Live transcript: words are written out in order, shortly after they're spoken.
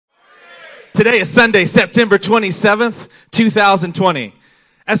Today is Sunday, September 27th, 2020.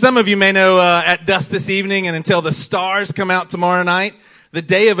 As some of you may know, at dusk this evening and until the stars come out tomorrow night, the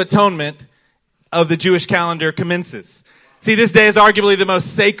Day of Atonement of the Jewish calendar commences. See, this day is arguably the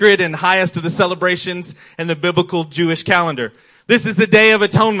most sacred and highest of the celebrations in the biblical Jewish calendar. This is the Day of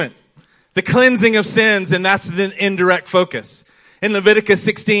Atonement, the cleansing of sins, and that's the indirect focus. In Leviticus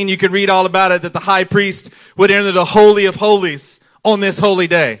 16, you could read all about it, that the high priest would enter the Holy of Holies on this holy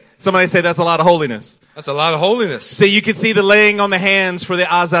day. Somebody say that's a lot of holiness. That's a lot of holiness. So you can see the laying on the hands for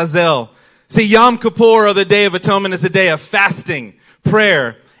the Azazel. See, Yom Kippur, or the Day of Atonement, is a day of fasting,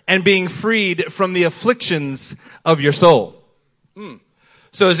 prayer, and being freed from the afflictions of your soul.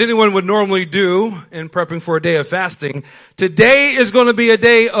 So as anyone would normally do in prepping for a day of fasting, today is going to be a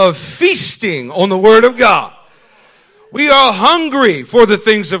day of feasting on the Word of God. We are hungry for the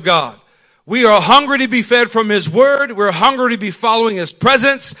things of God. We are hungry to be fed from His Word. We're hungry to be following His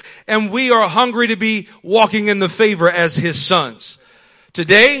presence. And we are hungry to be walking in the favor as His sons.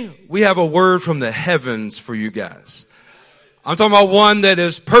 Today, we have a word from the heavens for you guys. I'm talking about one that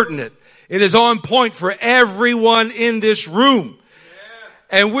is pertinent. It is on point for everyone in this room.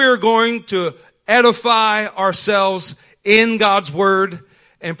 And we're going to edify ourselves in God's Word,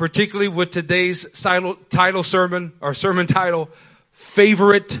 and particularly with today's sermon title,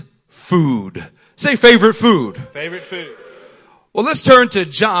 Favorite Food. Say favorite food. Favorite food. Well, let's turn to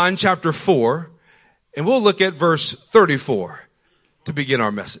John chapter 4, and we'll look at verse 34 to begin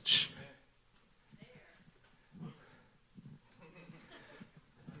our message.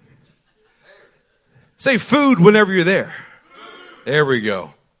 Say food whenever you're there. There we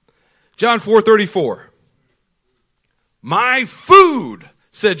go. John 4:34. My food,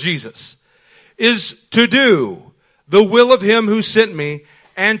 said Jesus, is to do the will of Him who sent me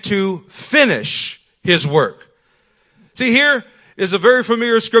and to finish His work. See, here is a very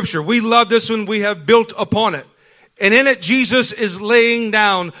familiar scripture. We love this one. We have built upon it. And in it, Jesus is laying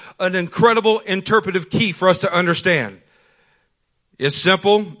down an incredible interpretive key for us to understand. It's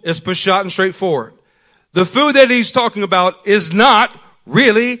simple. It's Peshat and straightforward. The food that He's talking about is not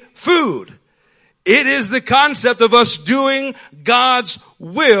really food. It is the concept of us doing God's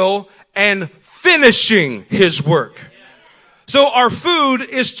will and finishing His work. So our food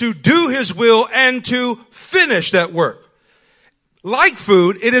is to do His will and to finish that work. Like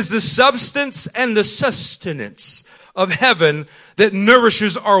food, it is the substance and the sustenance of heaven that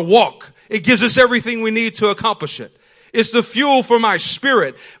nourishes our walk. It gives us everything we need to accomplish it. It's the fuel for my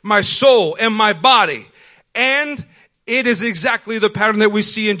spirit, my soul, and my body. And it is exactly the pattern that we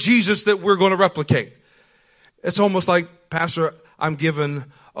see in Jesus that we're going to replicate. It's almost like, Pastor, I'm given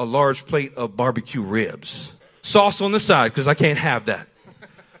a large plate of barbecue ribs. Sauce on the side, because I can't have that.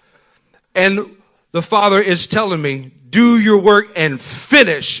 And the Father is telling me, do your work and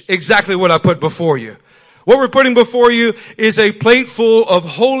finish exactly what I put before you. What we're putting before you is a plate full of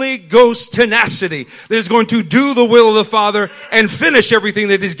Holy Ghost tenacity that is going to do the will of the Father and finish everything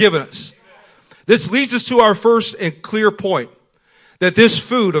that He's given us. This leads us to our first and clear point, that this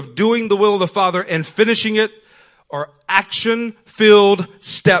food of doing the will of the Father and finishing it are action-filled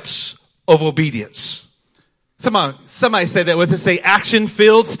steps of obedience. Somebody say that with us. Say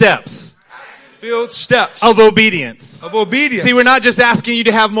action-filled steps. Action-filled steps. Of obedience. Of obedience. See, we're not just asking you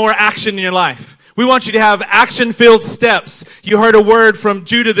to have more action in your life. We want you to have action-filled steps. You heard a word from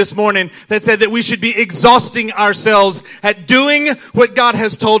Judah this morning that said that we should be exhausting ourselves at doing what God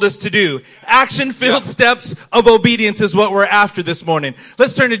has told us to do. Action-filled steps of obedience is what we're after this morning.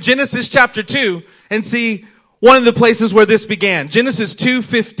 Let's turn to Genesis chapter 2 and see one of the places where this began. Genesis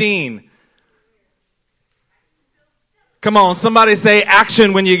 2:15. Come on, somebody say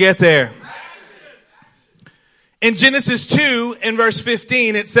action when you get there. In Genesis 2 and verse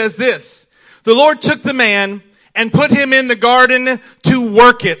 15, it says this. The Lord took the man and put him in the garden to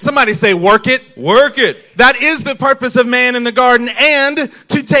work it. Somebody say work it. Work it. That is the purpose of man in the garden, and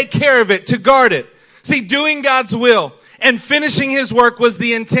to take care of it, to guard it. See, doing God's will and finishing His work was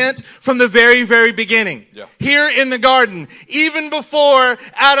the intent from the very, very beginning. Yeah. Here in the garden, even before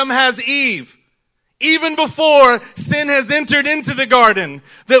Adam has Eve, even before sin has entered into the garden,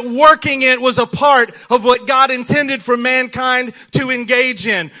 that working it was a part of what God intended for mankind to engage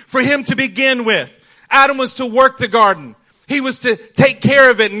in, for Him to begin with. Adam was to work the garden. He was to take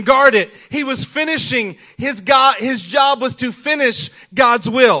care of it and guard it. He was finishing his job was to finish God's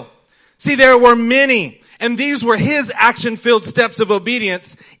will. See, there were many, and these were His action-filled steps of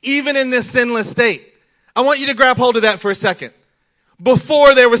obedience, even in this sinless state. I want you to grab hold of that for a second.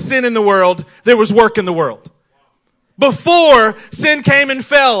 Before there was sin in the world, there was work in the world. before sin came and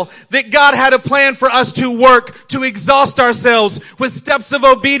fell, that God had a plan for us to work, to exhaust ourselves with steps of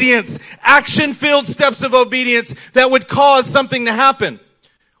obedience, action-filled steps of obedience that would cause something to happen.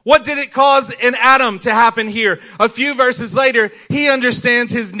 What did it cause in Adam to happen here? A few verses later, he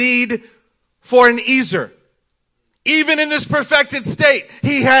understands his need for an ezer. Even in this perfected state,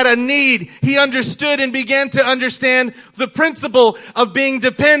 he had a need. He understood and began to understand the principle of being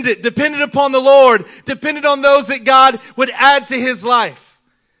dependent upon the Lord, dependent on those that God would add to his life.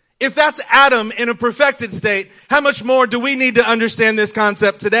 If that's Adam in a perfected state, how much more do we need to understand this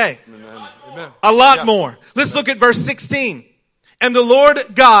concept today? Amen. A lot more. Let's look at verse 16. And the Lord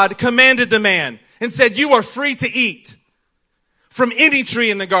God commanded the man and said, you are free to eat from any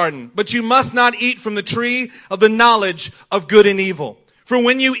tree in the garden, but you must not eat from the tree of the knowledge of good and evil. For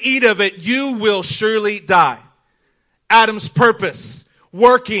when you eat of it, you will surely die. Adam's purpose,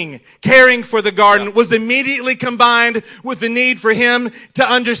 working, caring for the garden, was immediately combined with the need for him to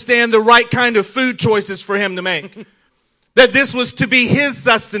understand the right kind of food choices for him to make. That this was to be his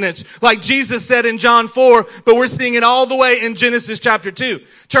sustenance, like Jesus said in John 4, but we're seeing it all the way in Genesis chapter 2.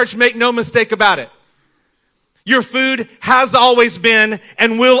 Church, make no mistake about it. Your food has always been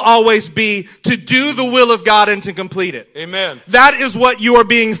and will always be to do the will of God and to complete it. Amen. That is what you are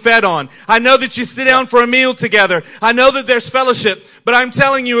being fed on. I know that you sit down for a meal together. I know that there's fellowship, but I'm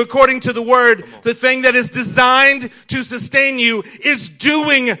telling you, according to the word, the thing that is designed to sustain you is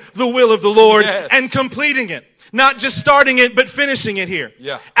doing the will of the Lord and completing it. Not just starting it, but finishing it here.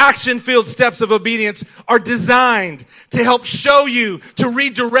 Action-filled steps of obedience are designed to help show you, to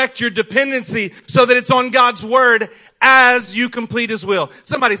redirect your dependency so that it's on God's word as you complete his will.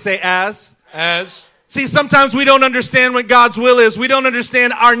 Somebody say as. As. See, sometimes we don't understand what God's will is. We don't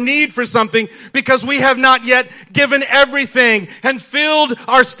understand our need for something because we have not yet given everything and filled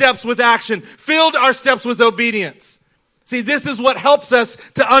our steps with action, filled our steps with obedience. See, this is what helps us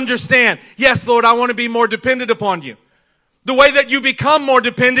to understand. Yes, Lord, I want to be more dependent upon you. The way that you become more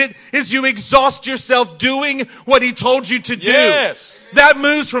dependent is you exhaust yourself doing what he told you to do. Yes. That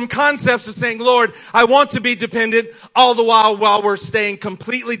moves from concepts of saying, Lord, I want to be dependent, all the while we're staying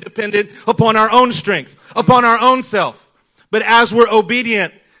completely dependent upon our own strength, upon our own self. But as we're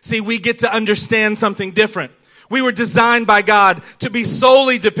obedient, see, we get to understand something different. We were designed by God to be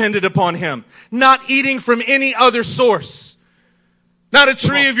solely dependent upon him, not eating from any other source. Not a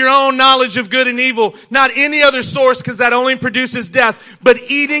tree of your own knowledge of good and evil, not any other source because that only produces death, but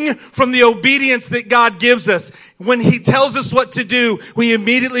eating from the obedience that God gives us. When he tells us what to do, we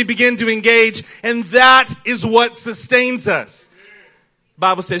immediately begin to engage, and that is what sustains us. The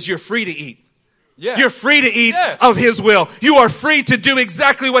Bible says you're free to eat. Yeah. You're free to eat of his will. You are free to do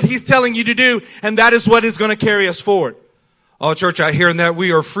exactly what he's telling you to do, and that is what is going to carry us forward. Oh, church, I hear in that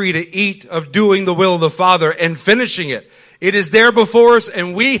we are free to eat of doing the will of the Father and finishing it. It is there before us,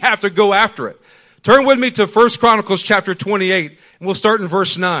 and we have to go after it. Turn with me to 1 Chronicles chapter 28, and we'll start in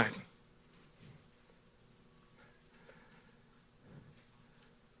verse 9.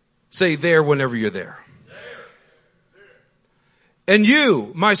 Say there whenever you're there. And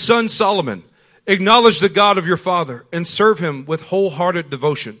you, my son Solomon, acknowledge the God of your father and serve him with wholehearted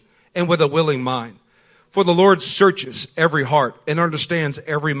devotion and with a willing mind. For the Lord searches every heart and understands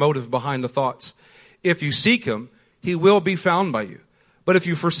every motive behind the thoughts. If you seek him, he will be found by you. But if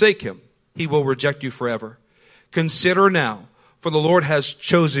you forsake him, he will reject you forever. Consider now, for the Lord has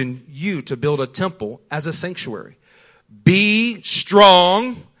chosen you to build a temple as a sanctuary. Be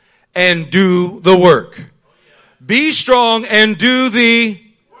strong and do the work. Be strong and do the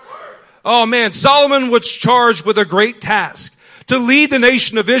work. Oh man, Solomon was charged with a great task to lead the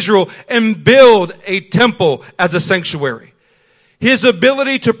nation of Israel and build a temple as a sanctuary. His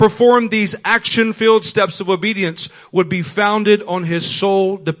ability to perform these action-filled steps of obedience would be founded on his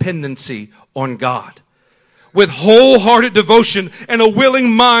sole dependency on God. With wholehearted devotion and a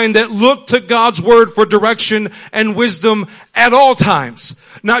willing mind that looked to God's word for direction and wisdom at all times,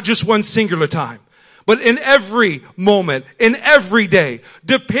 not just one singular time, but in every moment, in every day,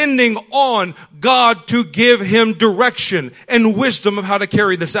 depending on God to give him direction and wisdom of how to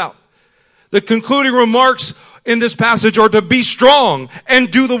carry this out. The concluding remarks in this passage are to be strong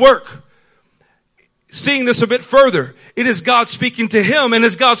and do the work. Seeing this a bit further, it is God speaking to him and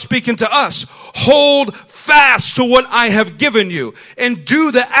is God speaking to us. Hold fast to what I have given you and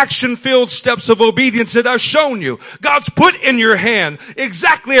do the action-filled steps of obedience that I've shown you. God's put in your hand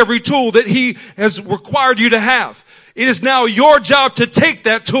exactly every tool that he has required you to have. It is now your job to take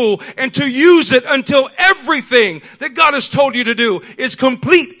that tool and to use it until everything that God has told you to do is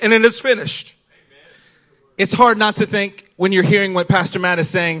complete and it is finished. It's hard not to think when you're hearing what Pastor Matt is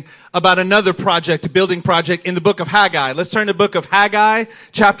saying about another project, a building project in the book of Haggai. Let's turn to the book of Haggai,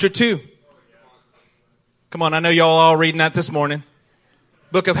 chapter 2. Come on, I know y'all all reading that this morning.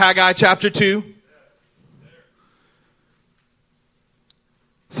 Book of Haggai, chapter 2.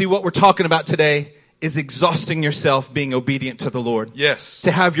 See, what we're talking about today is exhausting yourself being obedient to the Lord. Yes.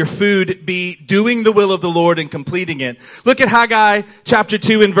 To have your food be doing the will of the Lord and completing it. Look at Haggai chapter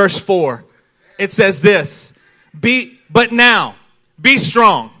 2 and verse 4. It says this, but now, be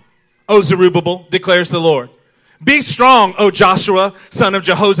strong, O Zerubbabel, declares the Lord. Be strong, O Joshua, son of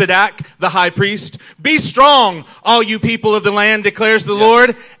Jehozadak, the high priest. Be strong, all you people of the land, declares the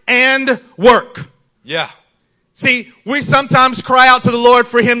Lord, and work. Yeah. See, we sometimes cry out to the Lord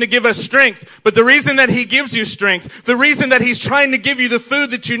for Him to give us strength, but the reason that He gives you strength, the reason that He's trying to give you the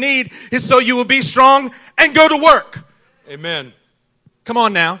food that you need is so you will be strong and go to work. Amen. Come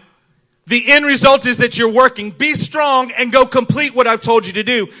on now. The end result is that you're working. Be strong and go complete what I've told you to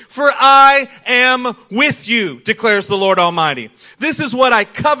do. For I am with you, declares the Lord Almighty. This is what I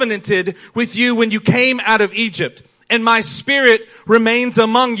covenanted with you when you came out of Egypt, and my spirit remains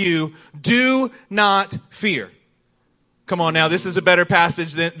among you. Do not fear. Come on now, this is a better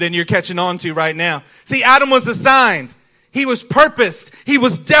passage than you're catching on to right now. See, Adam was assigned. He was purposed. He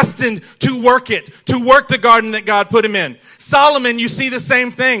was destined to work the garden that God put him in. Solomon, you see the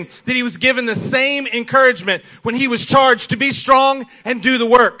same thing, that he was given the same encouragement when he was charged to be strong and do the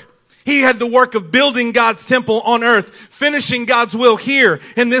work. He had the work of building God's temple on earth, finishing God's will here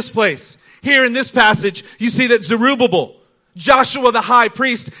in this place. Here in this passage, you see that Zerubbabel, Joshua the high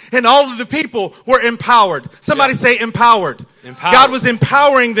priest, and all of the people were empowered. Somebody say empowered. God was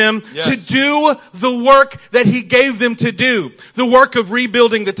empowering them to do the work that He gave them to do. The work of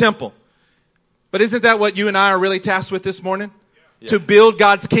rebuilding the temple. But isn't that what you and I are really tasked with this morning? Yeah. To build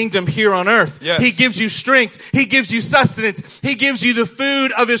God's kingdom here on earth. Yes. He gives you strength. He gives you sustenance. He gives you the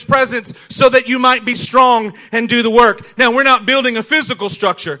food of His presence so that you might be strong and do the work. Now, we're not building a physical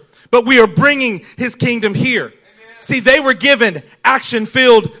structure, but we are bringing His kingdom here. See, they were given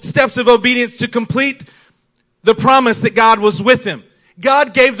action-filled steps of obedience to complete the promise that God was with them.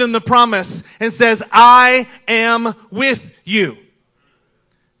 God gave them the promise and says, I am with you.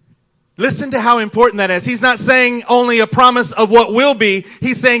 Listen to how important that is. He's not saying only a promise of what will be.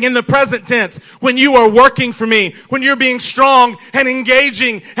 He's saying in the present tense, when you are working for me, when you're being strong and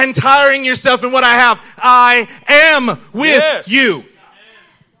engaging and tiring yourself in what I have, I am with you.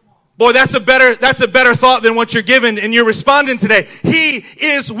 Boy, that's a better thought than what you're given and you're responding today. He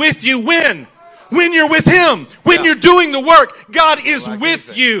is with you when? When you're with Him. When you're doing the work, God is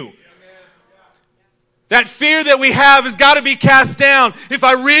with you. That fear that we have has got to be cast down. If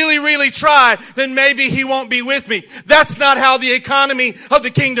I really, really try, then maybe He won't be with me. That's not how the economy of the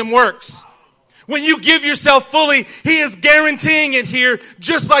kingdom works. When you give yourself fully, He is guaranteeing it here,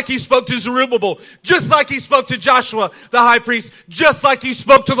 just like He spoke to Zerubbabel, just like He spoke to Joshua, the high priest, just like He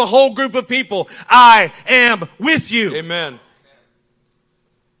spoke to the whole group of people. I am with you. Amen.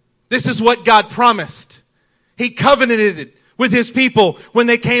 This is what God promised. He covenanted it with His people when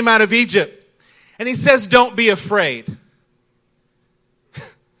they came out of Egypt. And He says, don't be afraid.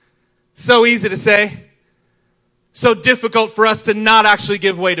 So easy to say. So difficult for us to not actually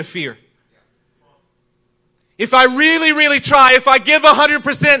give way to fear. If I really, really try, if I give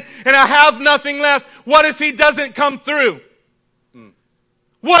 100% and I have nothing left, what if He doesn't come through?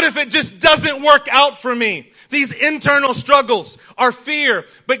 What if it just doesn't work out for me? These internal struggles are fear,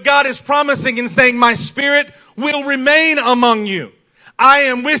 but God is promising and saying, my spirit will remain among you. I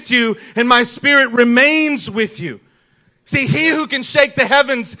am with you and my spirit remains with you. See, He who can shake the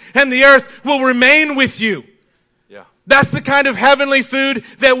heavens and the earth will remain with you. That's the kind of heavenly food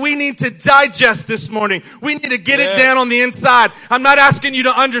that we need to digest this morning. We need to get it down on the inside. I'm not asking you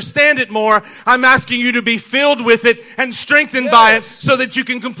to understand it more. I'm asking you to be filled with it and strengthened by it so that you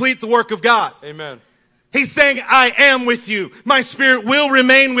can complete the work of God. Amen. He's saying, I am with you. My spirit will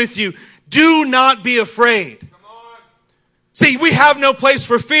remain with you. Do not be afraid. See, we have no place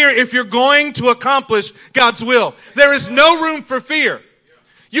for fear if you're going to accomplish God's will. There is no room for fear.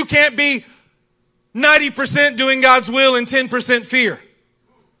 You can't be 90% doing God's will and 10% fear.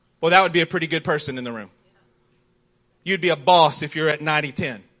 Well, that would be a pretty good person in the room. You'd be a boss if you're at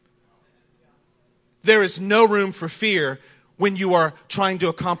 90-10. There is no room for fear when you are trying to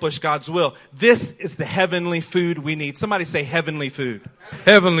accomplish God's will. This is the heavenly food we need. Somebody say heavenly food.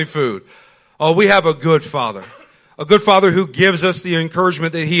 Heavenly food. Oh, we have a good Father. A good Father who gives us the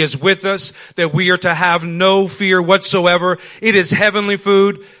encouragement that He is with us, that we are to have no fear whatsoever. It is heavenly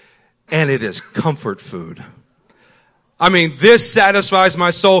food. And it is comfort food. I mean, this satisfies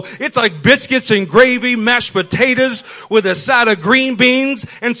my soul. It's like biscuits and gravy, mashed potatoes with a side of green beans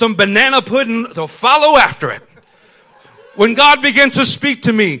and some banana pudding to follow after it. When God begins to speak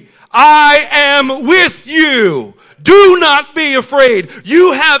to me, I am with you. Do not be afraid.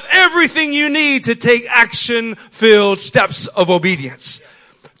 You have everything you need to take action-filled steps of obedience.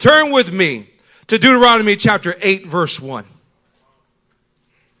 Turn with me to Deuteronomy chapter 8, verse 1.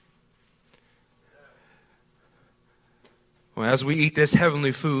 Well, as we eat this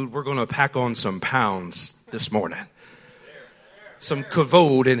heavenly food, we're going to pack on some pounds this morning. Some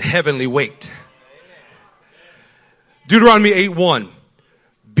kavod and heavenly weight. Deuteronomy 8:1.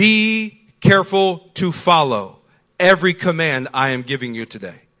 Be careful to follow every command I am giving you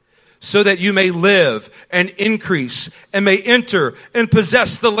today, so that you may live and increase and may enter and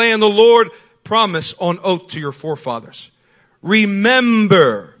possess the land the Lord promised on oath to your forefathers.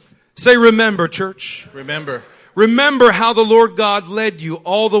 Remember. Say remember, church. Remember. Remember how the Lord God led you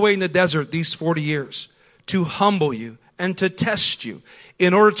all the way in the desert these 40 years to humble you and to test you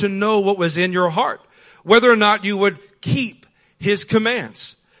in order to know what was in your heart, whether or not you would keep his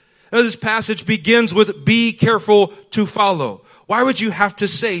commands. Now, this passage begins with be careful to follow. Why would you have to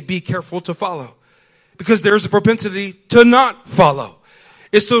say be careful to follow? Because there's a propensity to not follow.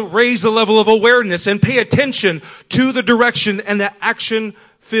 It's to raise the level of awareness and pay attention to the direction and the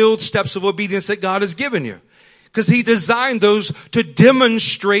action-filled steps of obedience that God has given you. Because he designed those to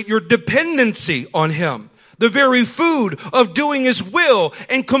demonstrate your dependency on him. The very food of doing his will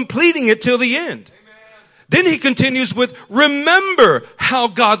and completing it till the end. Amen. Then he continues with, remember how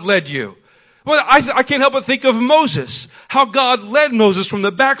God led you. Well, I can't help but think of Moses. How God led Moses from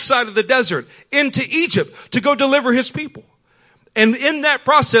the backside of the desert into Egypt to go deliver his people. And in that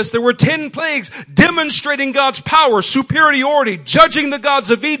process, there were 10 plagues demonstrating God's power, superiority, judging the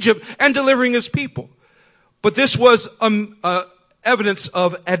gods of Egypt and delivering his people. But this was evidence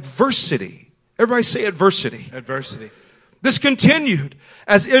of adversity. Everybody say adversity. Adversity. This continued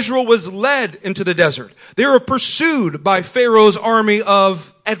as Israel was led into the desert. They were pursued by Pharaoh's army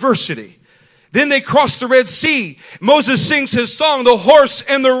of adversity. Then they crossed the Red Sea. Moses sings his song, the horse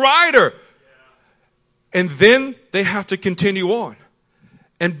and the rider. And then they have to continue on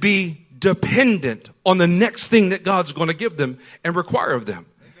and be dependent on the next thing that God's going to give them and require of them.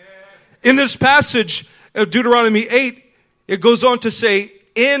 In this passage, Deuteronomy 8, it goes on to say,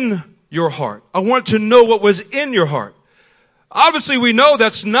 in your heart. I want to know what was in your heart. Obviously, we know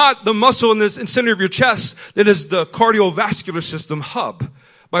that's not the muscle in the center of your chest that is the cardiovascular system hub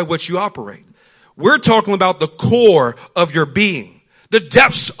by which you operate. We're talking about the core of your being, the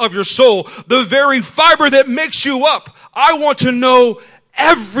depths of your soul, the very fiber that makes you up. I want to know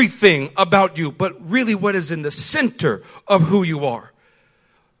everything about you, but really what is in the center of who you are.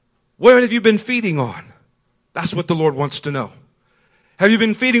 What have you been feeding on? That's what the Lord wants to know. Have you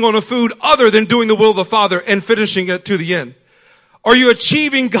been feeding on a food other than doing the will of the Father and finishing it to the end? Are you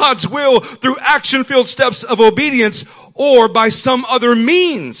achieving God's will through action-filled steps of obedience or by some other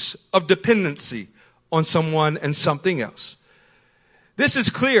means of dependency on someone and something else? This is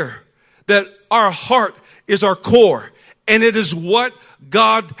clear that our heart is our core, and it is what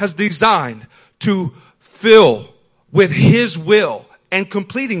God has designed to fill with his will and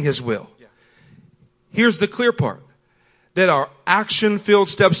completing his will. Here's the clear part, that our action-filled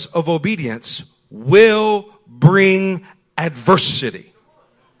steps of obedience will bring adversity.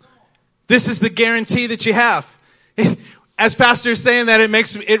 This is the guarantee that you have. As Pastor is saying that,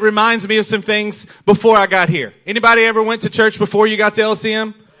 it reminds me of some things before I got here. Anybody ever went to church before you got to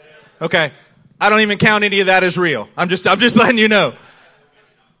LCM? Okay. I don't even count any of that as real. I'm just letting you know.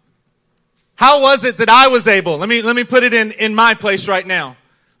 How was it that I was able? Let me put it in my place right now.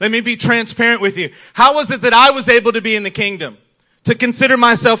 Let me be transparent with you. How was it that I was able to be in the kingdom? To consider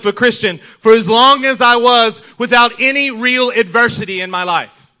myself a Christian for as long as I was without any real adversity in my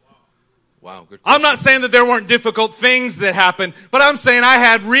life. Wow, good question. I'm not saying that there weren't difficult things that happened, but I'm saying I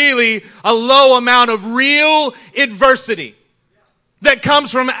had really a low amount of real adversity that comes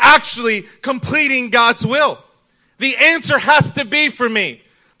from actually completing God's will. The answer has to be for me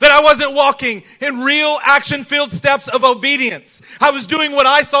that I wasn't walking in real action-filled steps of obedience. I was doing what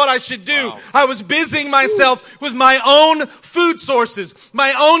I thought I should do. Wow. I was busying myself with my own food sources,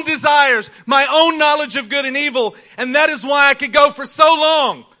 my own desires, my own knowledge of good and evil. And that is why I could go for so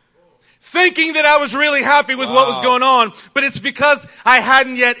long thinking that I was really happy with what was going on. But it's because I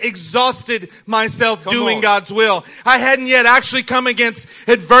hadn't yet exhausted myself doing God's will. I hadn't yet actually come against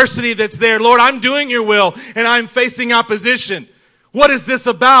adversity that's there. Lord, I'm doing your will and I'm facing opposition. What is this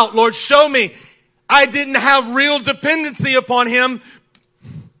about? Lord, show me. I didn't have real dependency upon him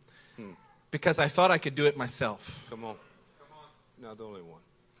because I thought I could do it myself. Come on. not the only one.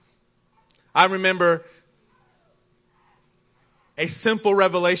 I remember a simple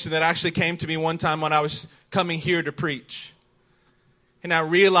revelation that actually came to me one time when I was coming here to preach. And I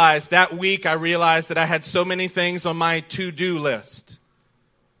realized that week, that I had so many things on my to-do list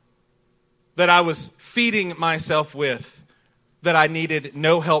that I was feeding myself with that I needed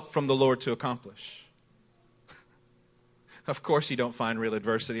no help from the Lord to accomplish. Of course you don't find real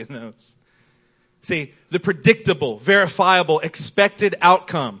adversity in those. See, the predictable, verifiable, expected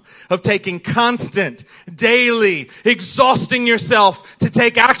outcome of taking constant, daily, exhausting yourself to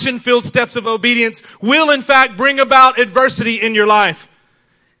take action-filled steps of obedience will in fact bring about adversity in your life.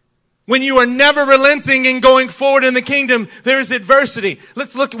 When you are never relenting and going forward in the kingdom, there is adversity.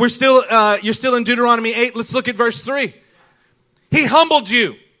 Let's look, you're still in Deuteronomy 8. Let's look at verse 3. He humbled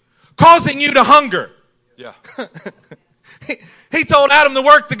you, causing you to hunger. Yeah. He told Adam to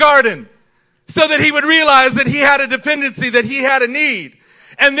work the garden so that he would realize that he had a dependency, that he had a need.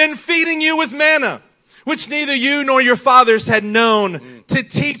 And then feeding you with manna, which neither you nor your fathers had known, to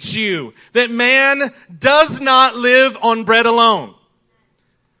teach you that man does not live on bread alone.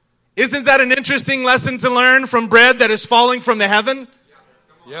 Isn't that an interesting lesson to learn from bread that is falling from the heaven?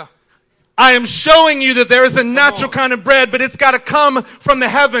 Yeah. I am showing you that there is a natural kind of bread, but it's got to come from the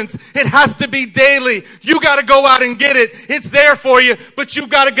heavens. It has to be daily. You got to go out and get it. It's there for you, but you've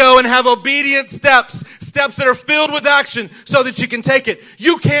got to go and have obedient steps that are filled with action so that you can take it.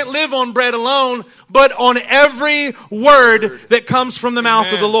 You can't live on bread alone, but on every word that comes from the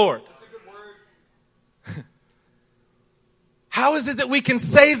mouth of the Lord. That's a good word. How is it that we can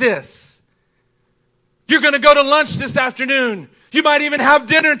say this? You're going to go to lunch this afternoon. You might even have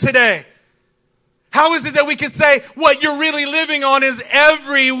dinner today. How is it that we can say what you're really living on is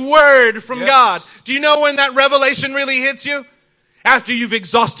every word from God? Do you know when that revelation really hits you? After you've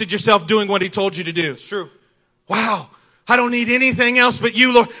exhausted yourself doing what He told you to do. It's true. Wow. I don't need anything else but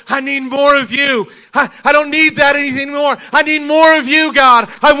you, Lord. I need more of you. I don't need that anything more. I need more of you, God.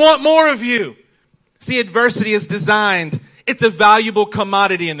 I want more of you. See, adversity is designed. It's a valuable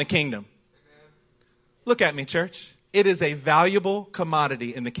commodity in the kingdom. Look at me, church. It is a valuable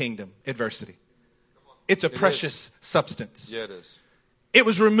commodity in the kingdom, adversity. It's a precious substance. Yeah, it is. It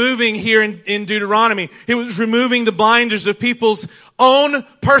was removing here in Deuteronomy, it was removing the blinders of people's own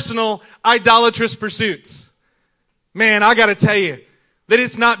personal idolatrous pursuits. Man, I got to tell you that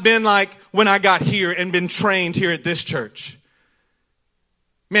it's not been like when I got here and been trained here at this church.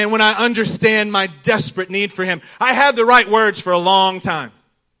 Man, when I understand my desperate need for Him, I had the right words for a long time.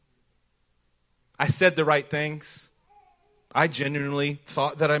 I said the right things. I genuinely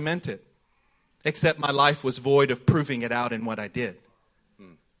thought that I meant it. Except my life was void of proving it out in what I did.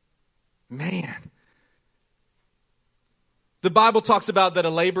 Man. The Bible talks about that a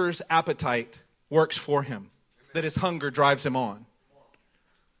laborer's appetite works for him. That his hunger drives him on.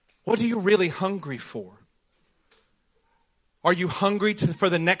 What are you really hungry for? Are you hungry for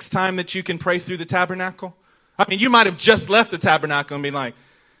the next time that you can pray through the tabernacle? I mean, you might have just left the tabernacle and be like,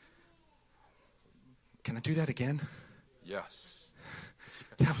 can I do that again? Yes.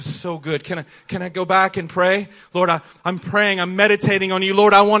 That was so good. Can I go back and pray? Lord, I'm praying. I'm meditating on you.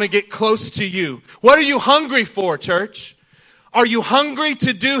 Lord, I want to get close to you. What are you hungry for, church? Are you hungry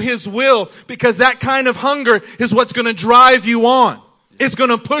to do His will? Because that kind of hunger is what's going to drive you on. It's going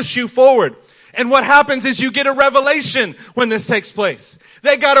to push you forward. And what happens is you get a revelation when this takes place.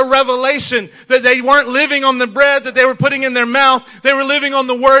 They got a revelation that they weren't living on the bread that they were putting in their mouth. They were living on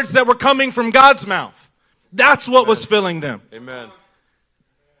the words that were coming from God's mouth. That's what was filling them. Amen.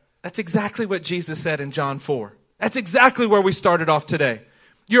 That's exactly what Jesus said in John 4. That's exactly where we started off today.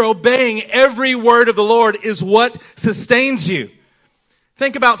 You're obeying every word of the Lord is what sustains you.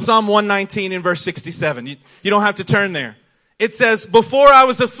 Think about Psalm 119 in verse 67. You don't have to turn there. It says, before I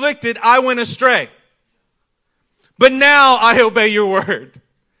was afflicted, I went astray. But now I obey your word. Do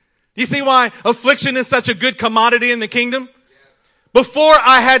you see why affliction is such a good commodity in the kingdom? Before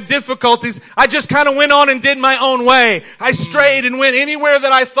I had difficulties, I just kind of went on and did my own way. I strayed and went anywhere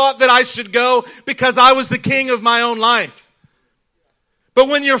that I thought that I should go because I was the king of my own life. But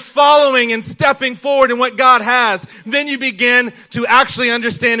when you're following and stepping forward in what God has, then you begin to actually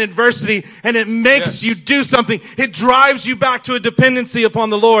understand adversity and it makes you do something. It drives you back to a dependency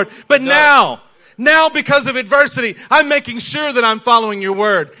upon the Lord. But now because of adversity, I'm making sure that I'm following your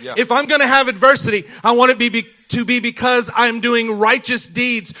word. Yeah. If I'm going to have adversity, I want it to be because I'm doing righteous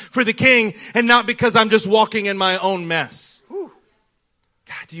deeds for the King and not because I'm just walking in my own mess. Whew.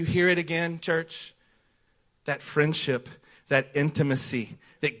 God, do you hear it again, church? That friendship, that intimacy,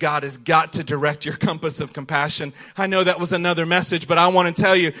 that God has got to direct your compass of compassion. I know that was another message, but I want to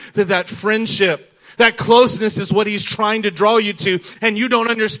tell you that friendship, That closeness is what he's trying to draw you to, and you don't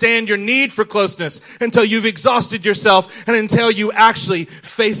understand your need for closeness until you've exhausted yourself and until you actually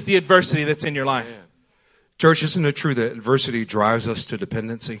face the adversity that's in your life. Church, isn't it true that adversity drives us to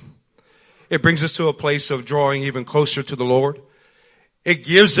dependency? It brings us to a place of drawing even closer to the Lord. It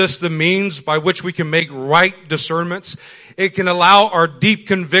gives us the means by which we can make right discernments. It can allow our deep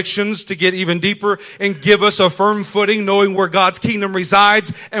convictions to get even deeper and give us a firm footing knowing where God's kingdom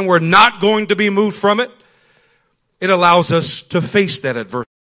resides and we're not going to be moved from it. It allows us to face that adversity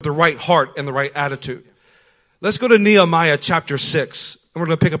with the right heart and the right attitude. Let's go to Nehemiah chapter 6, and we're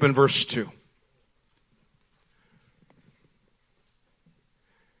going to pick up in verse 2.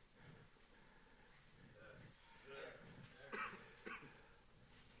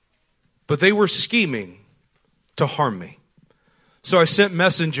 But they were scheming to harm me. So I sent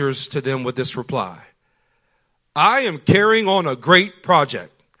messengers to them with this reply. I am carrying on a great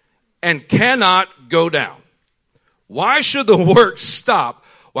project and cannot go down. Why should the work stop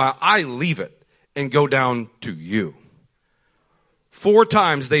while I leave it and go down to you? 4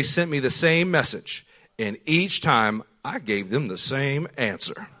 times they sent me the same message, and each time I gave them the same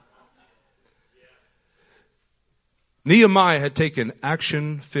answer. Nehemiah had taken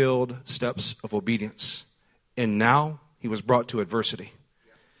action-filled steps of obedience, and now he was brought to adversity.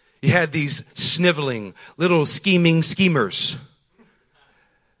 He had these sniveling, little scheming schemers.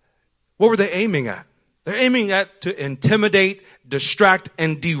 What were they aiming at? They're aiming at to intimidate, distract,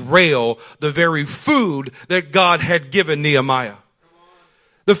 and derail the very food that God had given Nehemiah.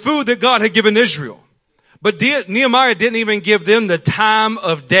 The food that God had given Israel. But Nehemiah didn't even give them the time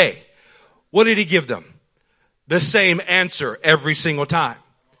of day. What did he give them? The same answer every single time.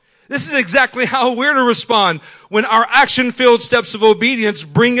 This is exactly how we're to respond when our action-filled steps of obedience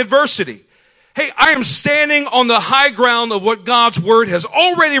bring adversity. Hey, I am standing on the high ground of what God's word has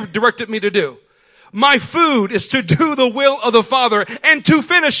already directed me to do. My food is to do the will of the Father and to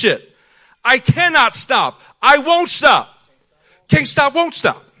finish it. I cannot stop. I won't stop. Can't stop, won't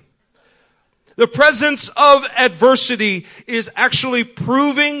stop. The presence of adversity is actually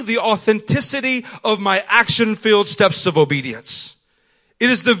proving the authenticity of my action-filled steps of obedience. It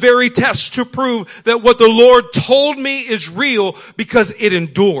is the very test to prove that what the Lord told me is real because it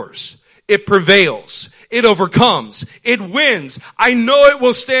endures. It prevails. It overcomes. It wins. I know it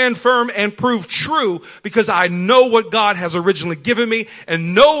will stand firm and prove true because I know what God has originally given me,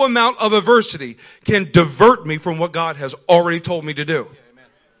 and no amount of adversity can divert me from what God has already told me to do.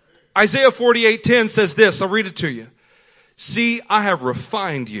 Isaiah 48:10 says this. I'll read it to you. See, I have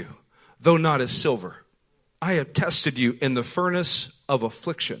refined you, though not as silver. I have tested you in the furnace of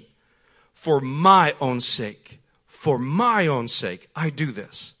affliction. For my own sake, I do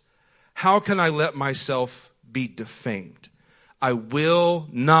this. How can I let myself be defamed? I will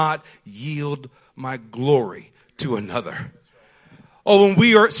not yield my glory to another. Oh, when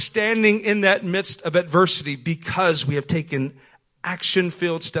we are standing in that midst of adversity because we have taken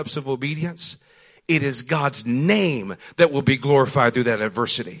action-filled steps of obedience, it is God's name that will be glorified through that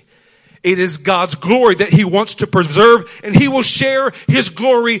adversity. It is God's glory that he wants to preserve, and he will share his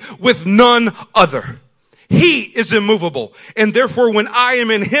glory with none other. He is immovable, and therefore when I am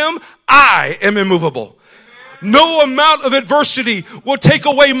in him, I am immovable. No amount of adversity will take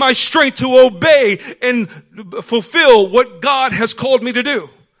away my strength to obey and fulfill what God has called me to do.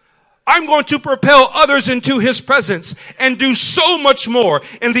 I'm going to propel others into his presence and do so much more.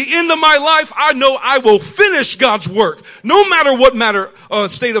 In the end of my life, I know I will finish God's work, no matter what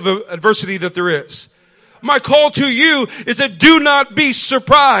state of adversity that there is. My call to you is that do not be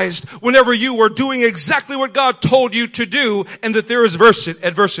surprised whenever you are doing exactly what God told you to do and that there is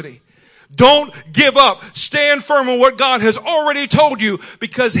adversity. Don't give up. Stand firm on what God has already told you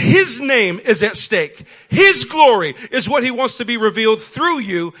because his name is at stake. His glory is what he wants to be revealed through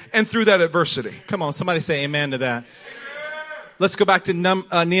you and through that adversity. Come on, somebody say amen to that. Amen. Let's go back to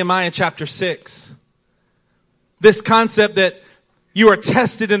Nehemiah chapter 6. This concept that you are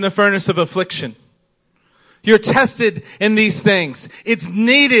tested in the furnace of affliction. You're tested in these things. It's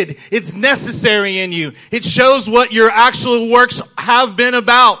needed. It's necessary in you. It shows what your actual works have been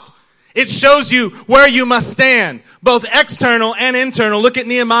about. It shows you where you must stand, both external and internal. Look at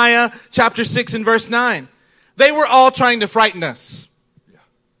Nehemiah chapter 6 and verse 9. They were all trying to frighten us,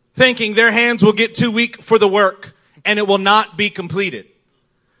 thinking their hands will get too weak for the work and it will not be completed.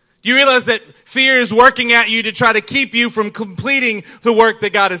 Do you realize that fear is working at you to try to keep you from completing the work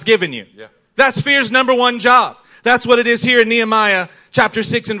that God has given you? Yeah. That's fear's number one job. That's what it is here in Nehemiah chapter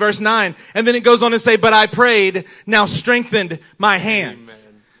 6 and verse 9. And then it goes on to say, but I prayed, now strengthened my hands. Amen.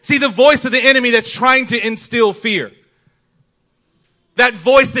 See, the voice of the enemy that's trying to instill fear. That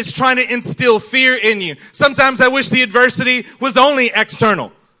voice that's trying to instill fear in you. Sometimes I wish the adversity was only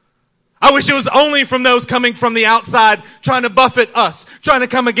external. I wish it was only from those coming from the outside trying to buffet us, trying to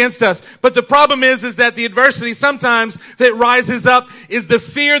come against us. But the problem is that the adversity sometimes that rises up is the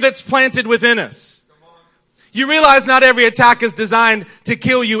fear that's planted within us. You realize not every attack is designed to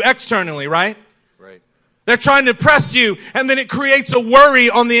kill you externally, right? Right. They're trying to press you, and then it creates a worry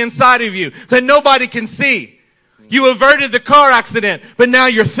on the inside of you that nobody can see. You averted the car accident, but now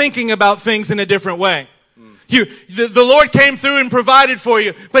you're thinking about things in a different way. The Lord came through and provided for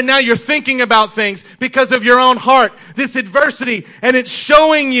you, but now you're thinking about things because of your own heart, this adversity, and it's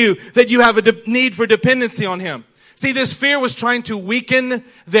showing you that you have a need for dependency on Him. See, this fear was trying to weaken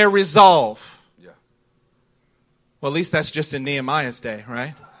their resolve. Yeah. Well, at least that's just in Nehemiah's day,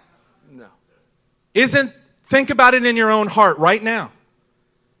 right? No. Think about it in your own heart right now.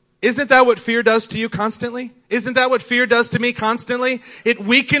 Isn't that what fear does to you constantly? Isn't that what fear does to me constantly? It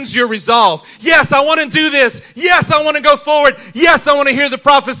weakens your resolve. Yes, I want to do this. Yes, I want to go forward. Yes, I want to hear the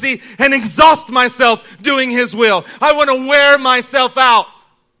prophecy and exhaust myself doing His will. I want to wear myself out.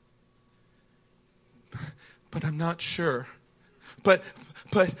 But I'm not sure. But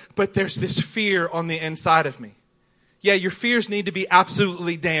there's this fear on the inside of me. Yeah, your fears need to be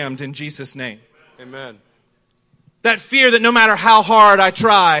absolutely damned in Jesus' name. Amen. That fear that no matter how hard I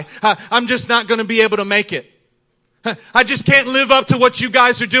try, I'm just not going to be able to make it. I just can't live up to what you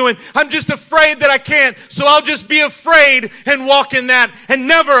guys are doing. I'm just afraid that I can't. So I'll just be afraid and walk in that and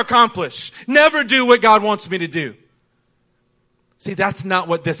never accomplish. Never do what God wants me to do. See, that's not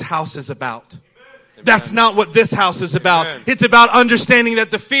what this house is about. That's not what this house is about. Amen. It's about understanding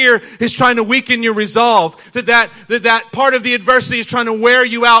that the fear is trying to weaken your resolve. That part of the adversity is trying to wear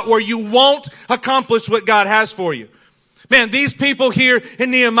you out where you won't accomplish what God has for you. Man, these people here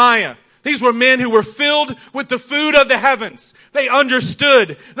in Nehemiah, these were men who were filled with the food of the heavens. They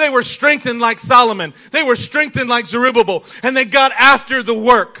understood. They were strengthened like Solomon. They were strengthened like Zerubbabel. And they got after the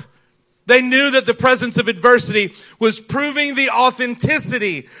work. They knew that the presence of adversity was proving the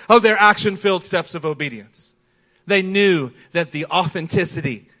authenticity of their action-filled steps of obedience. They knew that the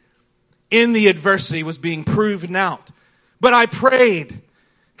authenticity in the adversity was being proven out. But I prayed,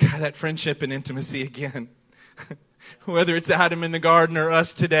 God, that friendship and intimacy again. Whether it's Adam in the garden or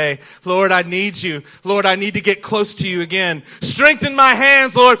us today. Lord, I need you. Lord, I need to get close to you again. Strengthen my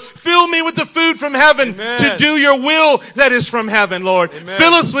hands, Lord. Fill me with the food from heaven. Amen. To do your will that is from heaven, Lord. Amen.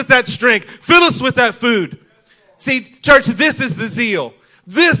 Fill us with that strength. Fill us with that food. See, church, this is the zeal.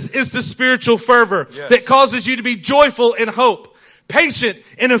 This is the spiritual fervor that causes you to be joyful in hope, patient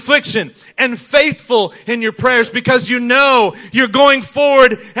in affliction, and faithful in your prayers, because you know you're going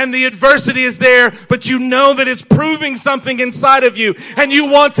forward and the adversity is there, but you know that it's proving something inside of you and you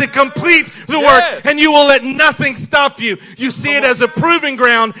want to complete the work, and you will let nothing stop you. You see it as a proving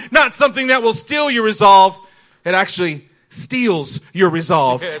ground, not something that will steal your resolve. It actually steals your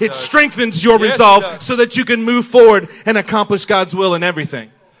resolve. It strengthens your resolve so that you can move forward and accomplish God's will in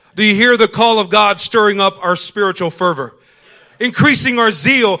everything. Do you hear the call of God stirring up our spiritual fervor? Increasing our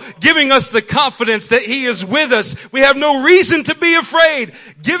zeal, giving us the confidence that He is with us. We have no reason to be afraid.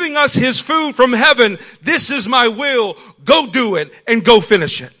 Giving us His food from heaven. This is my will. Go do it and go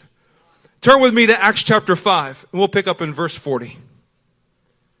finish it. Turn with me to Acts chapter 5 and we'll pick up in verse 40.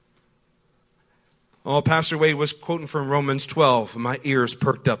 Oh, Pastor Wade was quoting from Romans 12. My ears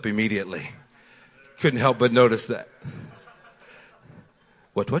perked up immediately. Couldn't help but notice that.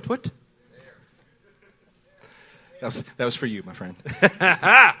 What? That was for you, my friend.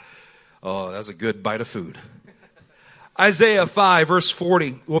 Oh, that was a good bite of food. Isaiah 5, verse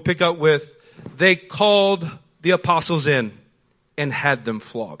 40. We'll pick up with, they called the apostles in and had them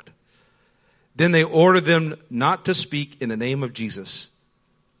flogged. Then they ordered them not to speak in the name of Jesus,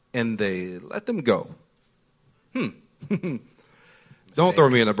 and they let them go. Don't throw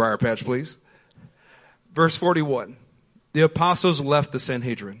me in the briar patch, please. Verse 41. The apostles left the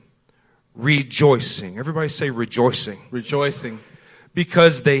Sanhedrin, rejoicing. Everybody say rejoicing. Rejoicing.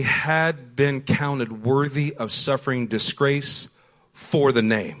 Because they had been counted worthy of suffering disgrace for the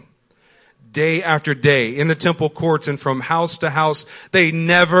name. Day after day in the temple courts and from house to house, they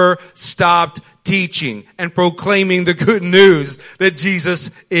never stopped teaching and proclaiming the good news that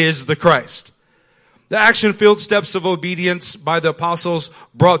Jesus is the Christ. The action-filled steps of obedience by the apostles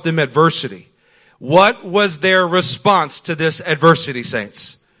brought them adversity. What was their response to this adversity,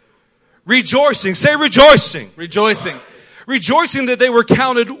 saints? Rejoicing. Say rejoicing. Rejoicing. Rejoicing that they were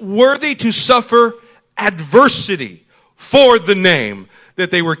counted worthy to suffer adversity for the name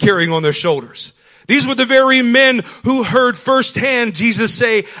that they were carrying on their shoulders. These were the very men who heard firsthand Jesus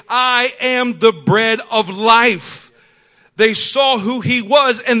say, I am the bread of life. They saw who he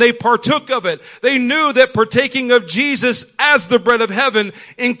was and they partook of it. They knew that partaking of Jesus as the bread of heaven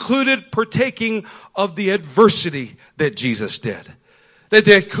included partaking of the adversity that Jesus did. That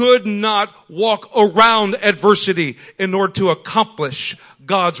they could not walk around adversity in order to accomplish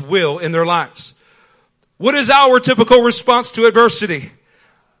God's will in their lives. What is our typical response to adversity?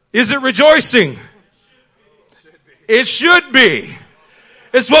 Is it rejoicing? It should be.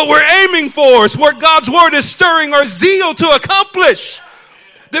 It's what we're aiming for. It's what God's word is stirring our zeal to accomplish.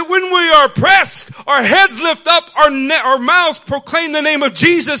 That when we are pressed, our heads lift up, our mouths proclaim the name of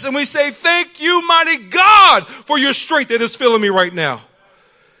Jesus, and we say, thank you, mighty God, for your strength that is filling me right now.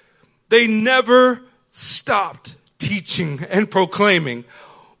 They never stopped teaching and proclaiming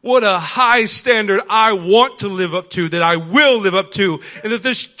what a high standard I want to live up to, that I will live up to, and that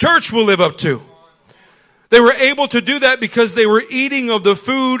this church will live up to. They were able to do that because they were eating of the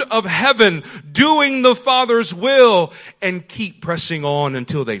food of heaven, doing the Father's will, and keep pressing on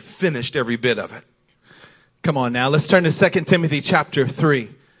until they finished every bit of it. Come on now, let's turn to 2 Timothy chapter 3.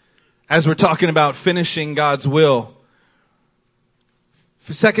 As we're talking about finishing God's will.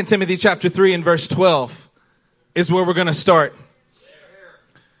 2 Timothy chapter 3 and verse 12 is where we're going to start.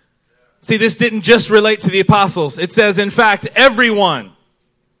 See, this didn't just relate to the apostles. It says, in fact, everyone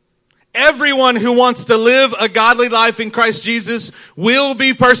who wants to live a godly life in Christ Jesus will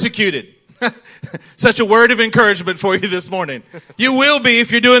be persecuted. Such a word of encouragement for you this morning. You will be if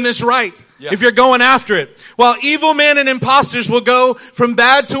you're doing this right. Yeah. If you're going after it. While evil men and impostors will go from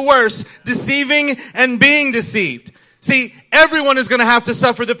bad to worse, deceiving and being deceived. See, everyone is going to have to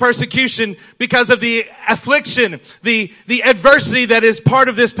suffer the persecution because of the affliction, the adversity that is part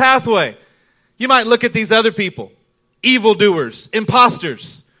of this pathway. You might look at these other people, evildoers,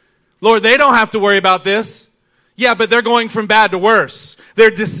 imposters. Lord, they don't have to worry about this. Yeah, but they're going from bad to worse.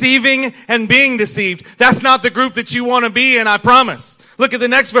 They're deceiving and being deceived. That's not the group that you want to be in, I promise. Look at the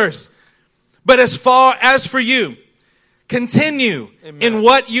next verse. But as far as for you, continue Amen. In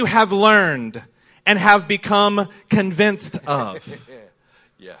what you have learned and have become convinced of.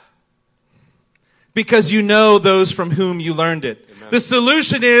 Yeah. Because you know those from whom you learned it. Amen. The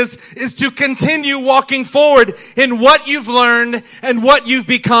solution is to continue walking forward in what you've learned and what you've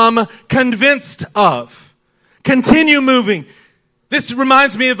become convinced of. Continue moving. This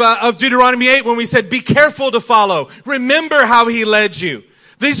reminds me of Deuteronomy 8 when we said, be careful to follow. Remember how he led you.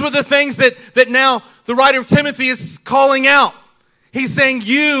 These were the things that now the writer of Timothy is calling out. He's saying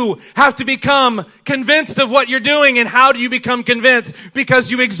you have to become convinced of what you're doing. And how do you become convinced?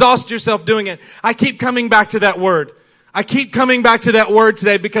 Because you exhaust yourself doing it. I keep coming back to that word. I keep coming back to that word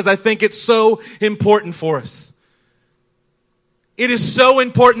today because I think it's so important for us. It is so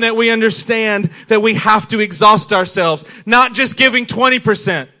important that we understand that we have to exhaust ourselves. Not just giving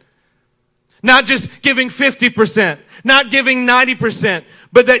 20%. Not just giving 50%. Not giving 90%.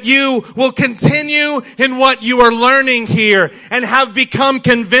 But that you will continue in what you are learning here and have become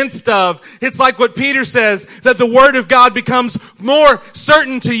convinced of. It's like what Peter says, that the Word of God becomes more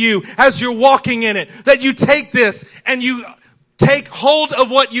certain to you as you're walking in it. That you take this and you take hold of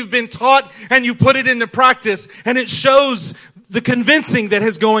what you've been taught and you put it into practice. And it shows the convincing that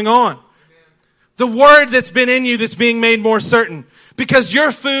is going on. The Word that's been in you that's being made more certain. Because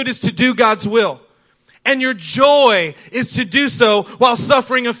your food is to do God's will. And your joy is to do so while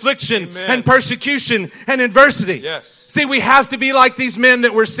suffering affliction Amen. And persecution and adversity. Yes. See, we have to be like these men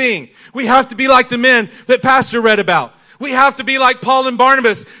that we're seeing. We have to be like the men that Pastor read about. We have to be like Paul and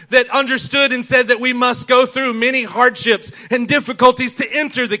Barnabas that understood and said that we must go through many hardships and difficulties to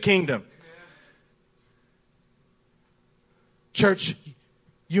enter the kingdom. Church,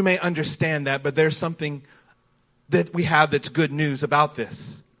 you may understand that, but there's something that we have that's good news about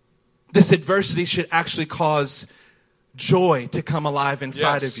this. This adversity should actually cause joy to come alive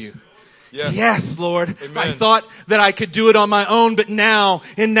inside of you. Yes, Lord. Amen. I thought that I could do it on my own, but now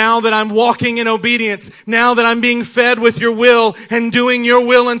that I'm walking in obedience, now that I'm being fed with your will and doing your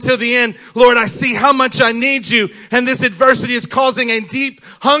will until the end, Lord, I see how much I need you. And this adversity is causing a deep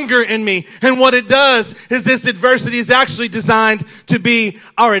hunger in me. And what it does is this adversity is actually designed to be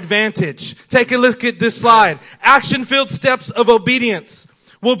our advantage. Take a look at this slide. Action-filled steps of obedience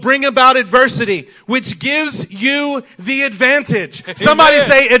will bring about adversity, which gives you the advantage. Amen. Somebody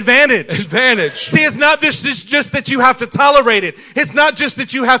say advantage. Advantage. See, it's not just that you have to tolerate it. It's not just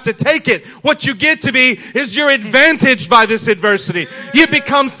that you have to take it. What you get to be is you're advantaged by this adversity. You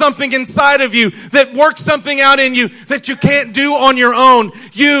become something inside of you that works something out in you that you can't do on your own.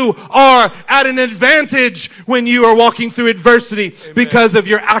 You are at an advantage when you are walking through adversity Amen. Because of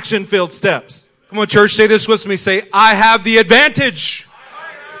your action-filled steps. Come on, church, say this with me. Say, I have the advantage.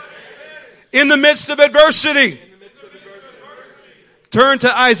 In the midst of adversity. Turn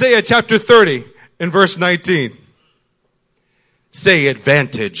to Isaiah chapter 30 and verse 19. Say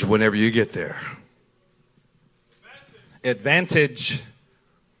advantage whenever you get there. Advantage.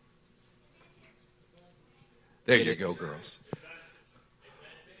 There you go, girls.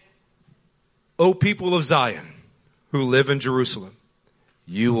 O people of Zion, who live in Jerusalem,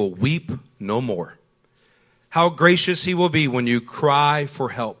 you will weep no more. How gracious he will be when you cry for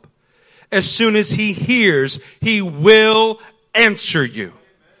help. As soon as he hears, he will answer you.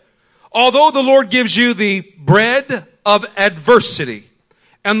 Although the Lord gives you the bread of adversity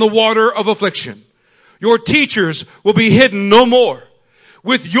and the water of affliction, your teachers will be hidden no more.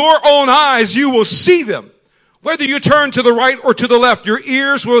 With your own eyes, you will see them. Whether you turn to the right or to the left, your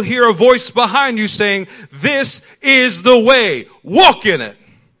ears will hear a voice behind you saying, this is the way, walk in it.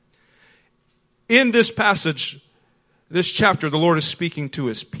 In this passage, this chapter, the Lord is speaking to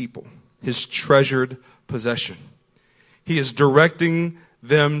his people, his treasured possession. He is directing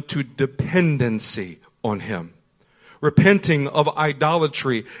them to dependency on him, repenting of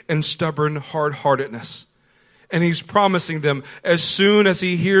idolatry and stubborn hard-heartedness. And he's promising them, as soon as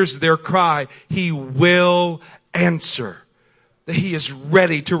he hears their cry, he will answer. That he is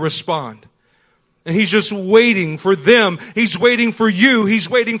ready to respond. And he's just waiting for them. He's waiting for you. He's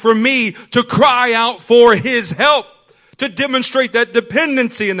waiting for me to cry out for his help. To demonstrate that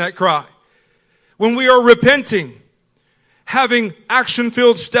dependency in that cry. When we are repenting, having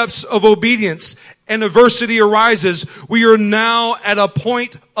action-filled steps of obedience, and adversity arises, we are now at a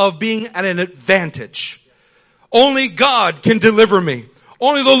point of being at an advantage. Only God can deliver me.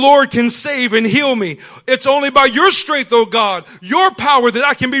 Only the Lord can save and heal me. It's only by your strength, oh God, your power, that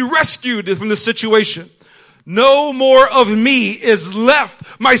I can be rescued from the situation. No more of me is left.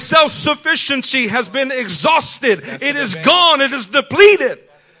 My self-sufficiency has been exhausted. It is gone. It is depleted.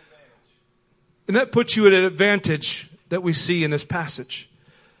 And that puts you at an advantage that we see in this passage.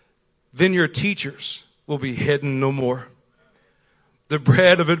 Then your teachers will be hidden no more. The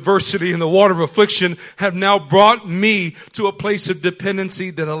bread of adversity and the water of affliction have now brought me to a place of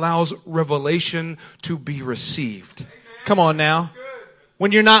dependency that allows revelation to be received. Come on now.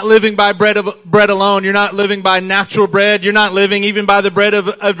 When you're not living by bread alone, you're not living by natural bread, you're not living even by the bread of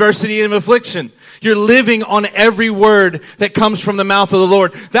adversity and affliction. You're living on every word that comes from the mouth of the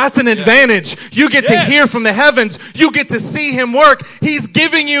Lord. That's an advantage. You get to hear from the heavens. You get to see him work. He's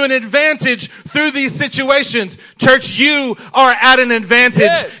giving you an advantage through these situations. Church, you are at an advantage.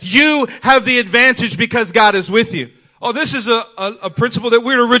 Yes. You have the advantage because God is with you. Oh, this is a principle that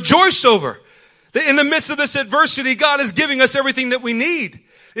we're to rejoice over. That in the midst of this adversity, God is giving us everything that we need.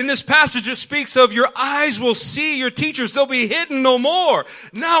 In this passage, it speaks of your eyes will see your teachers. They'll be hidden no more.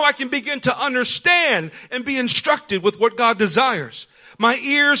 Now I can begin to understand and be instructed with what God desires. My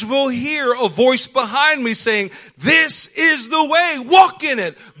ears will hear a voice behind me saying, this is the way. Walk in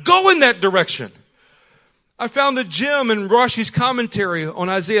it. Go in that direction. I found a gem in Rashi's commentary on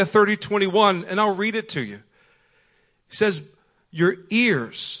Isaiah 30:21, and I'll read it to you. He says, your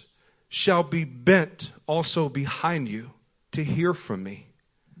ears shall be bent also behind you to hear from me.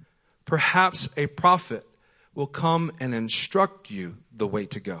 Perhaps a prophet will come and instruct you the way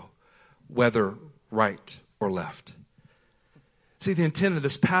to go, whether right or left. See, the intent of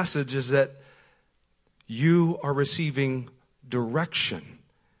this passage is that you are receiving direction,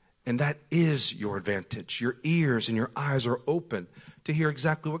 and that is your advantage. Your ears and your eyes are open to hear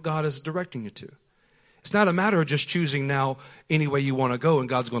exactly what God is directing you to. It's not a matter of just choosing now any way you want to go and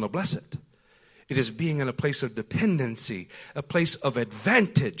God's going to bless it. It is being in a place of dependency, a place of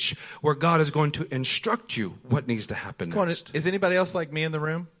advantage where God is going to instruct you what needs to happen next. Is anybody else like me in the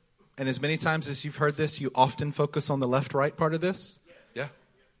room? And as many times as you've heard this, you often focus on the left-right part of this? Yeah.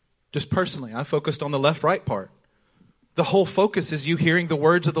 Just personally, I focused on the left-right part. The whole focus is you hearing the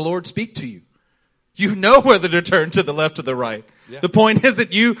words of the Lord speak to you. You know whether to turn to the left or the right. Yeah. The point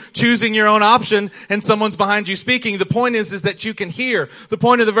isn't you choosing your own option and someone's behind you speaking. The point is that you can hear. The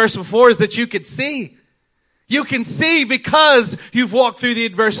point of the verse before is that you can see. You can see because you've walked through the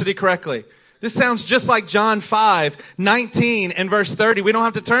adversity correctly. This sounds just like John 5:19 and verse 30. We don't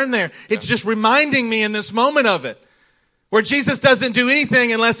have to turn there. It's just reminding me in this moment of it. Where Jesus doesn't do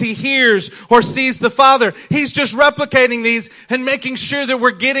anything unless he hears or sees the Father. He's just replicating these and making sure that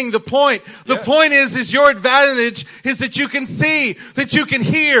we're getting the point. The point is your advantage is that you can see, that you can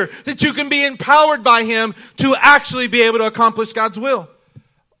hear, that you can be empowered by him to actually be able to accomplish God's will.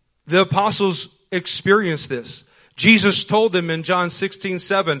 The apostles experienced this. Jesus told them in John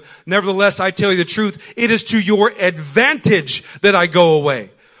 16:7, nevertheless, I tell you the truth, it is to your advantage that I go away.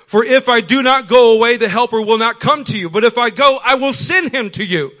 For if I do not go away, the helper will not come to you. But if I go, I will send him to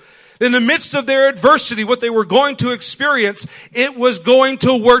you. In the midst of their adversity, what they were going to experience, it was going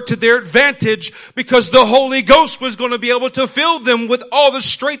to work to their advantage because the Holy Ghost was going to be able to fill them with all the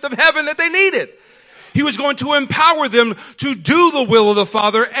strength of heaven that they needed. He was going to empower them to do the will of the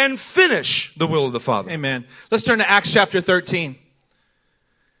Father and finish the will of the Father. Amen. Let's turn to Acts chapter 13.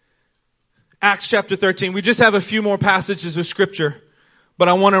 Acts chapter 13. We just have a few more passages of Scripture, but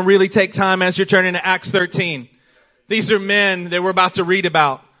I want to really take time as you're turning to Acts 13. These are men that we're about to read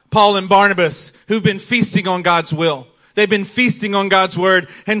about. Paul and Barnabas, who've been feasting on God's will. They've been feasting on God's word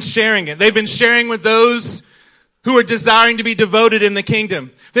and sharing it. They've been sharing with those who are desiring to be devoted in the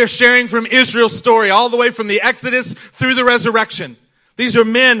kingdom. They're sharing from Israel's story all the way from the Exodus through the resurrection. These are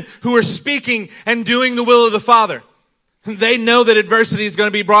men who are speaking and doing the will of the Father. They know that adversity is going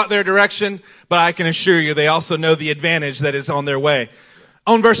to be brought their direction, but I can assure you they also know the advantage that is on their way.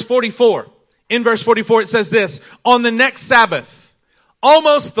 In verse 44, it says this, on the next Sabbath,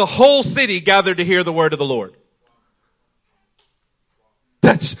 almost the whole city gathered to hear the word of the Lord.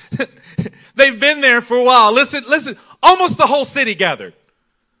 They've been there for a while. Listen. Almost the whole city gathered.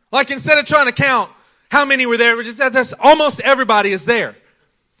 Like instead of trying to count how many were there, that's almost everybody is there.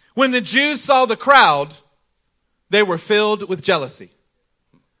 When the Jews saw the crowd, they were filled with jealousy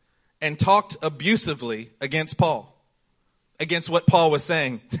and talked abusively against Paul. Against what Paul was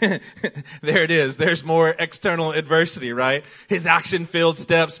saying. There it is. There's more external adversity, right? His action-filled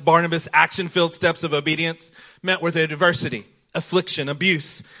steps, Barnabas' action-filled steps of obedience met with adversity, affliction,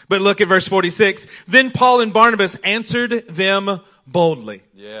 abuse. But look at verse 46. Then Paul and Barnabas answered them boldly.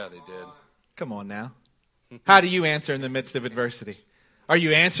 Yeah, they did. Come on now. How do you answer in the midst of adversity? Are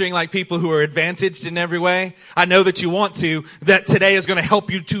you answering like people who are advantaged in every way? I know that you want to. That today is going to help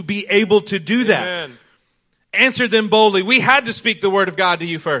you to be able to do that. Amen. Answer them boldly. We had to speak the word of God to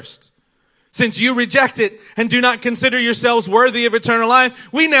you first. Since you reject it and do not consider yourselves worthy of eternal life,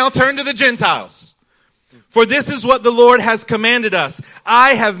 we now turn to the Gentiles. For this is what the Lord has commanded us.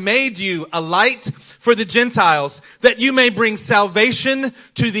 I have made you a light for the Gentiles, that you may bring salvation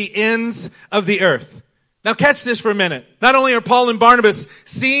to the ends of the earth. Now catch this for a minute. Not only are Paul and Barnabas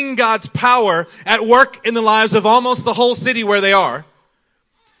seeing God's power at work in the lives of almost the whole city where they are,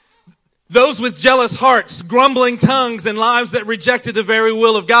 those with jealous hearts, grumbling tongues, and lives that rejected the very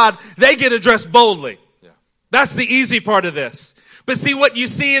will of God, they get addressed boldly. Yeah. That's the easy part of this. But see, what you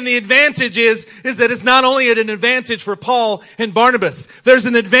see in the advantage is that it's not only an advantage for Paul and Barnabas. There's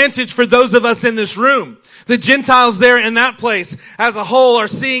an advantage for those of us in this room. The Gentiles there in that place as a whole are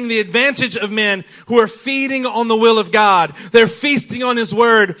seeing the advantage of men who are feeding on the will of God. They're feasting on His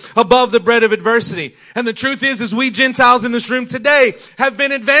word above the bread of adversity. And the truth is we Gentiles in this room today have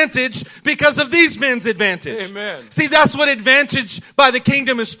been advantaged because of these men's advantage. Amen. See, that's what advantage by the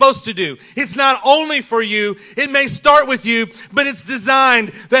kingdom is supposed to do. It's not only for you. It may start with you, but it's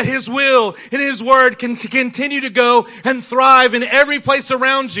designed that His will and His word can continue to go and thrive in every place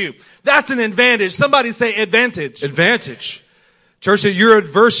around you. That's an advantage. Somebody say advantage. Advantage. Church, your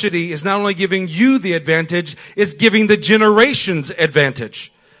adversity is not only giving you the advantage, it's giving the generations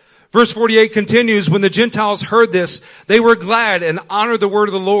advantage. Verse 48 continues, when the Gentiles heard this, they were glad and honored the word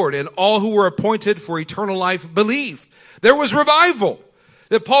of the Lord, and all who were appointed for eternal life believed. There was revival.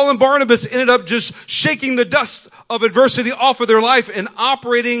 That Paul and Barnabas ended up just shaking the dust of adversity off of their life and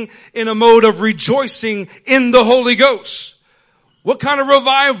operating in a mode of rejoicing in the Holy Ghost. What kind of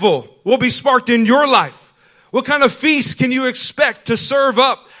revival will be sparked in your life? What kind of feast can you expect to serve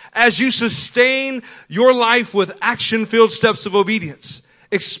up as you sustain your life with action-filled steps of obedience,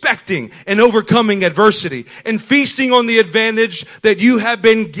 expecting and overcoming adversity, and feasting on the advantage that you have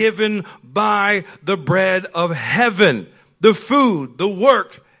been given by the bread of heaven, the food, the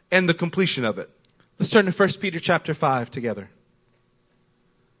work, and the completion of it? Let's turn to 1 Peter chapter 5 together.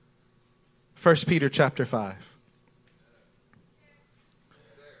 1 Peter chapter 5.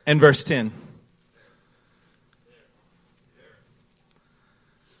 And verse 10.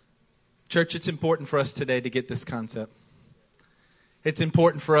 Church, it's important for us today to get this concept. It's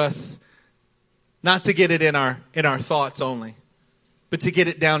important for us not to get it in our thoughts only, but to get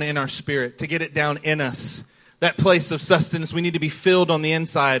it down in our spirit, to get it down in us. That place of sustenance, we need to be filled on the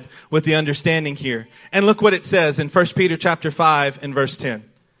inside with the understanding here. And look what it says in 1 Peter chapter 5 and verse 10.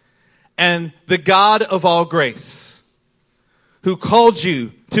 And the God of all grace, who called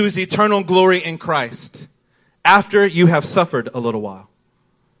you to His eternal glory in Christ, after you have suffered a little while,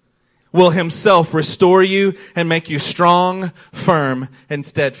 will Himself restore you and make you strong, firm, and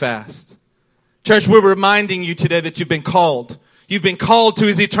steadfast. Church, we're reminding you today that you've been called. You've been called to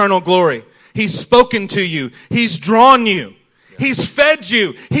His eternal glory. He's spoken to you. He's drawn you. He's fed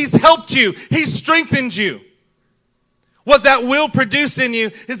you. He's helped you. He's strengthened you. What that will produce in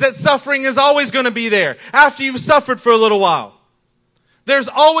you is that suffering is always going to be there after you've suffered for a little while. There's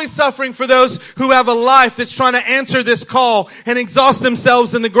always suffering for those who have a life that's trying to answer this call and exhaust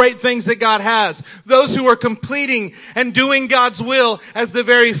themselves in the great things that God has. Those who are completing and doing God's will as the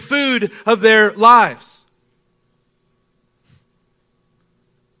very food of their lives.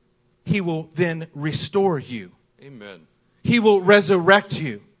 He will then restore you. Amen. He will resurrect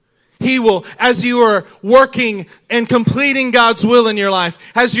you. He will, as you are working and completing God's will in your life,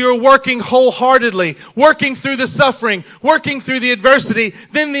 as you're working wholeheartedly, working through the suffering, working through the adversity,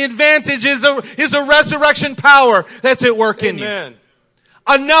 then the advantage is a resurrection power that's at work in you.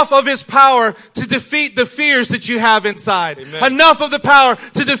 Enough of His power to defeat the fears that you have inside. Amen. Enough of the power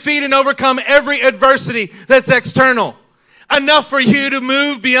to defeat and overcome every adversity that's external. Enough for you to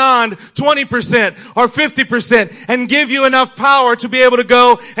move beyond 20% or 50% and give you enough power to be able to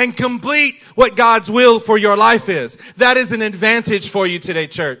go and complete what God's will for your life is. That is an advantage for you today,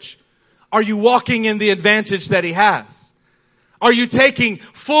 church. Are you walking in the advantage that He has? Are you taking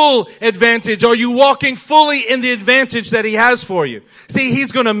full advantage? Are you walking fully in the advantage that He has for you? See,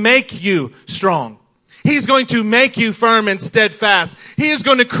 He's going to make you strong. He's going to make you firm and steadfast. He is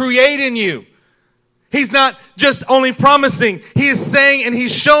going to create in you. He's not just only promising. He is saying and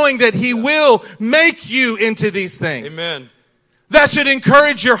He's showing that He will make you into these things. Amen. That should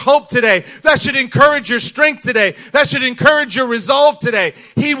encourage your hope today. That should encourage your strength today. That should encourage your resolve today.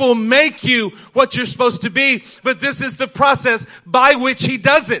 He will make you what you're supposed to be. But this is the process by which He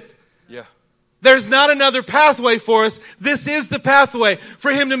does it. Yeah. There's not another pathway for us. This is the pathway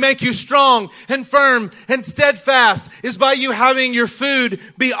for Him to make you strong and firm and steadfast, is by you having your food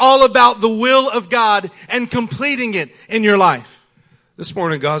be all about the will of God and completing it in your life. This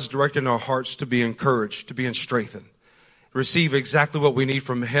morning, God's directing our hearts to be encouraged, to be strengthened, receive exactly what we need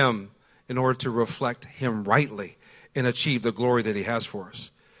from Him in order to reflect Him rightly and achieve the glory that He has for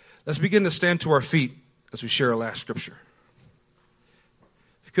us. Let's begin to stand to our feet as we share our last scripture.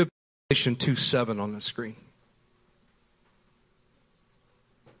 Revelation 2:7 on the screen.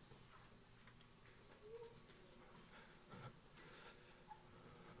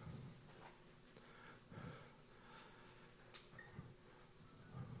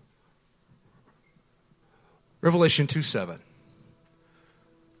 Revelation 2:7.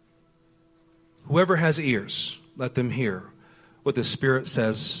 Whoever has ears, let them hear what the Spirit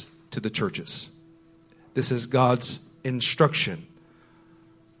says to the churches. This is God's instruction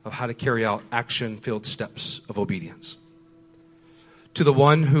of how to carry out action-filled steps of obedience. To the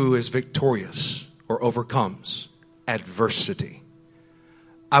one who is victorious or overcomes adversity,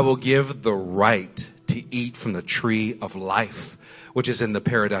 I will give the right to eat from the tree of life, which is in the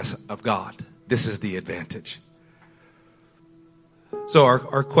paradise of God. This is the advantage. So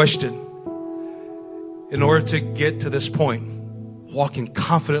our question, in order to get to this point, walking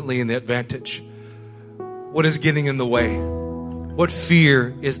confidently in the advantage, what is getting in the way? What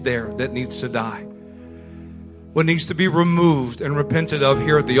fear is there that needs to die? What needs to be removed and repented of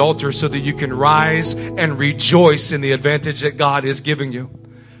here at the altar so that you can rise and rejoice in the advantage that God is giving you?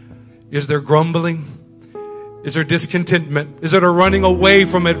 Is there grumbling? Is there discontentment? Is there a running away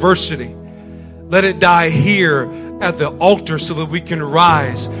from adversity? Let it die here at the altar so that we can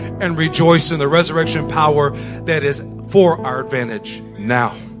rise and rejoice in the resurrection power that is for our advantage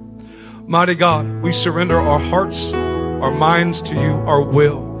now. Mighty God, we surrender our hearts, our minds to you, our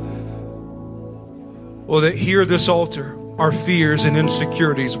will. Oh, that here at this altar, our fears and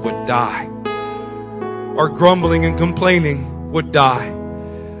insecurities would die. Our grumbling and complaining would die.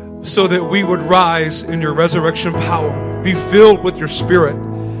 So that we would rise in your resurrection power, be filled with your Spirit,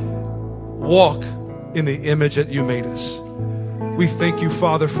 walk in the image that you made us. We thank you,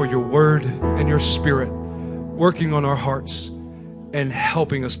 Father, for your word and your Spirit working on our hearts and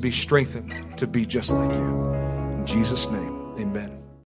helping us be strengthened to be just like you. In Jesus' name, amen.